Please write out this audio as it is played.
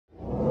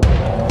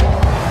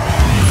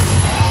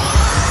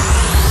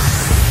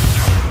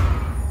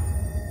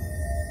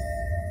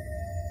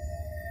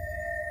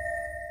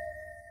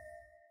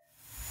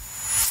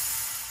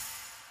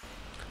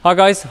Hi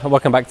guys, and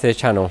welcome back to the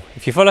channel.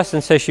 If you follow us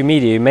on social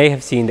media, you may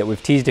have seen that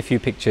we've teased a few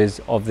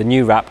pictures of the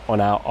new wrap on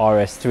our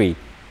RS3.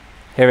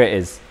 Here it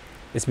is.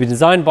 It's been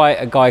designed by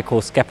a guy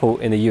called Skepple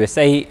in the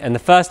USA, and the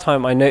first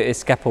time I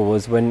noticed Skepple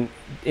was when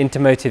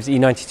Intermotive's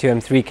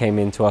E92 M3 came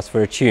in to us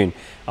for a tune.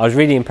 I was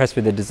really impressed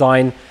with the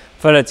design,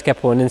 followed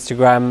Skepple on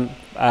Instagram,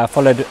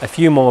 followed a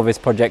few more of his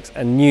projects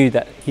and knew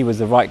that he was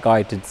the right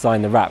guy to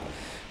design the wrap.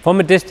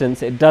 From a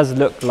distance, it does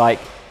look like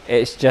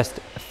it's just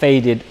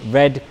faded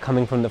red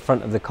coming from the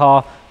front of the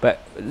car, but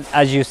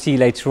as you see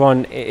later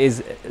on, it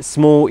is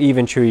small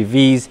Eventuri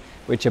V's,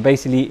 which are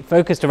basically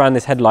focused around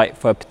this headlight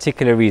for a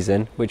particular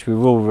reason, which we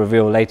will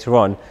reveal later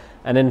on,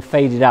 and then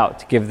faded out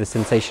to give the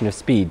sensation of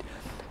speed.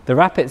 The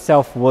wrap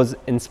itself was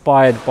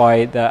inspired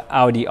by the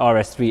Audi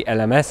RS3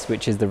 LMS,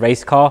 which is the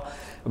race car.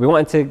 We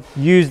wanted to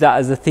use that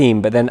as a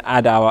theme, but then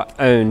add our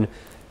own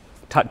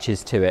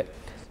touches to it.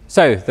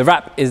 So the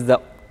wrap is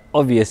the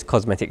obvious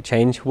cosmetic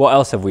change. What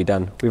else have we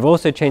done? We've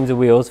also changed the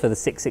wheels for the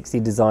 660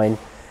 Design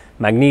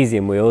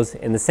Magnesium wheels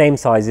in the same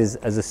sizes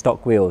as the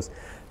stock wheels.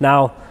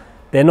 Now,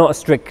 they're not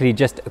strictly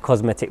just a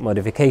cosmetic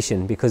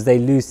modification because they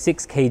lose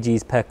 6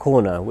 kgs per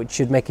corner, which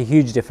should make a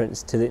huge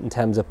difference in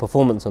terms of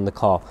performance on the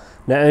car,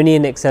 not only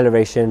in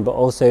acceleration, but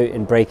also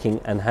in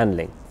braking and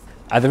handling.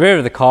 At the rear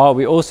of the car,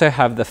 we also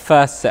have the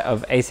first set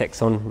of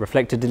Acexxon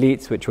reflector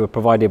deletes, which were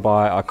provided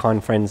by our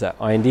kind friends at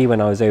I&D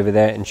when I was over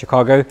there in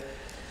Chicago.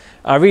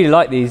 I really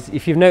like these.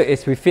 If you've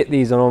noticed, we fit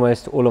these on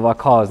almost all of our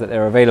cars that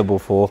they're available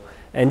for,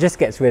 and just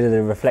gets rid of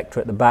the reflector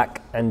at the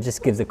back and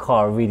just gives the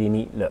car a really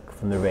neat look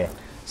from the rear.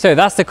 So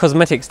that's the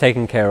cosmetics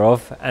taken care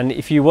of, and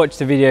if you watched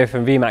the video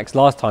from VMAX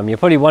last time, you're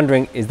probably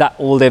wondering, is that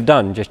all they've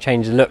done, just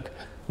change the look?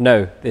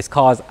 No, this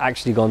car's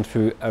actually gone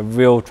through a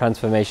real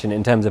transformation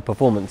in terms of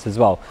performance as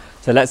well.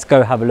 So let's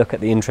go have a look at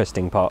the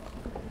interesting part.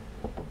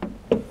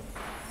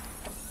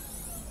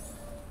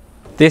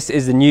 This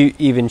is the new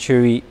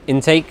Eventuri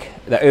intake,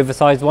 the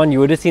oversized one. You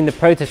would have seen the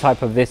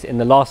prototype of this in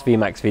the last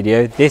VMAX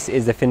video. This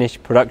is the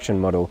finished production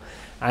model.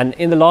 And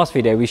in the last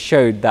video, we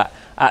showed that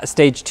at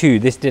stage 2,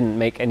 this didn't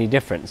make any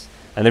difference.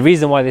 And the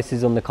reason why this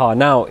is on the car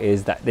now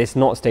is that it's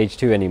not stage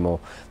 2 anymore.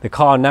 The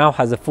car now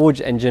has a forged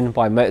engine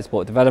by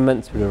Motorsport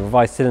Developments with a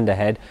revised cylinder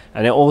head,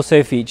 and it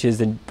also features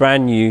the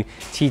brand new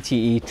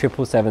TTE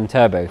 777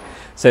 turbo.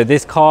 So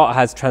this car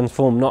has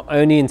transformed not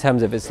only in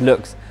terms of its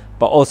looks,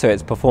 but also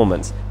its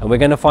performance. And we're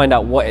going to find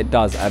out what it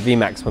does at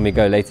VMAX when we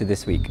go later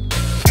this week.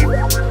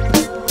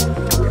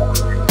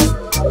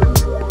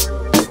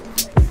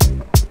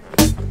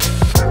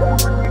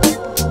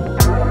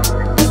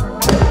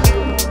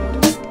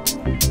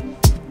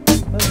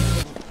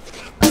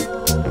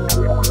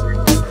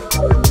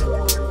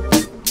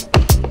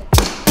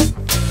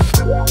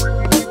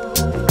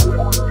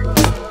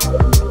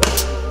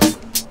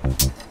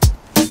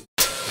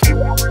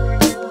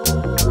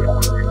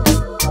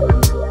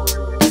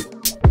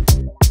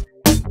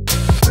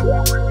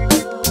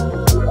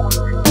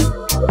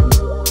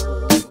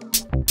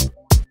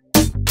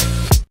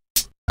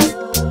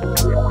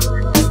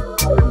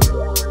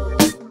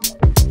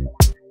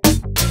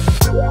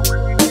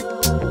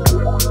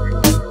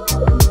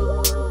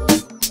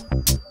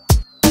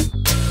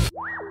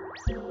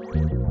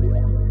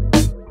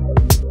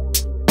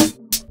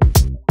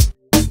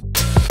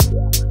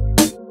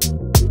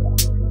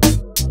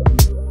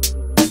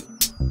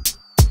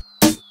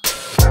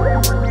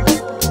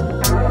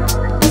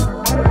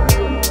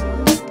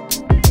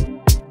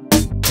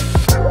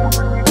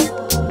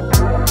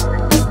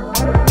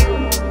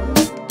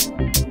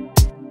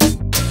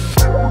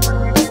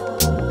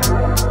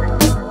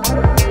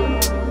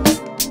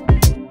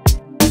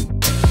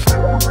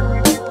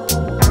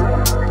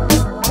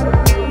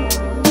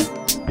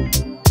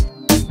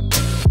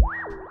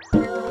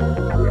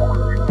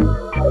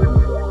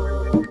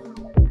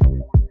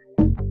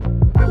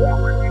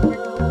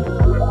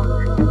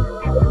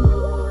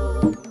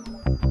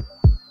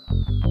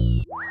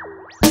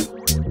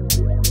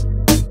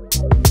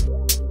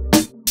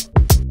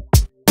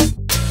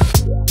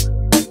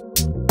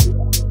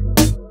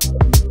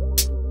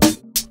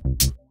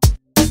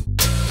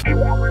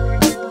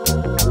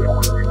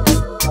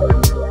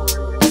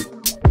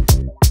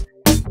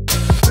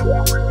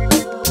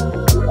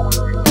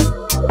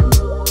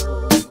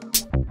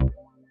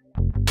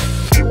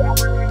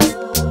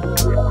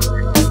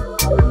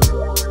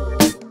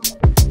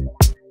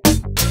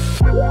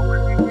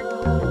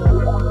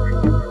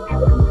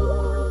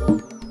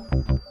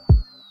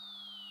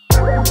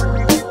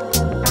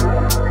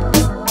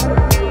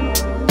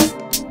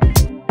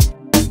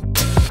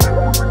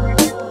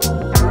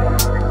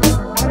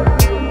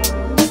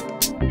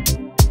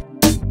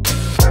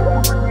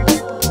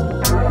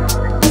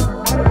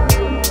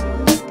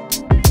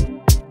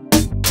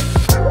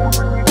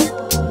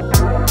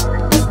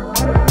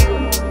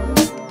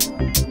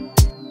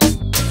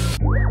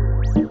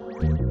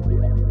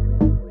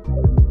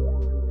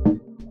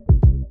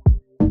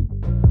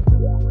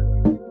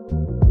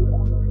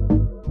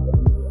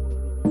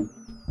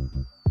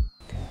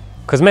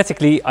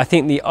 Cosmetically, I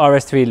think the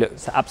RS3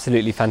 looks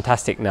absolutely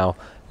fantastic now.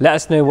 Let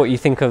us know what you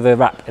think of the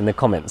wrap in the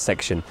comments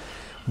section.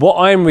 What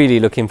I'm really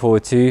looking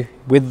forward to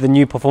with the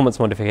new performance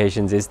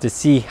modifications is to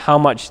see how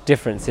much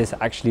difference this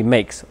actually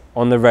makes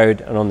on the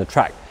road and on the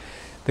track.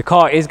 The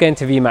car is going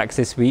to VMAX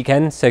this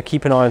weekend, so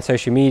keep an eye on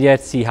social media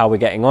to see how we're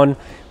getting on.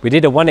 We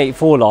did a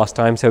 184 last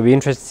time, so it'll be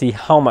interesting to see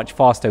how much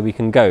faster we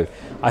can go.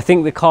 I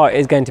think the car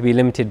is going to be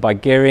limited by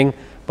gearing,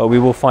 but we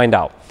will find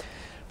out.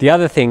 The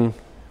other thing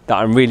that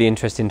I'm really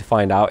interested to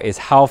find out is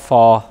how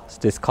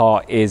fast this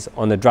car is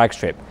on the drag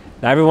strip.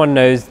 Now everyone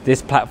knows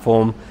this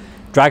platform,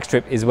 drag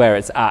strip is where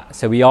it's at,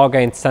 so we are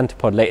going to Santa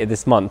Pod later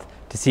this month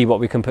to see what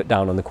we can put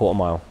down on the quarter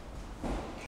mile.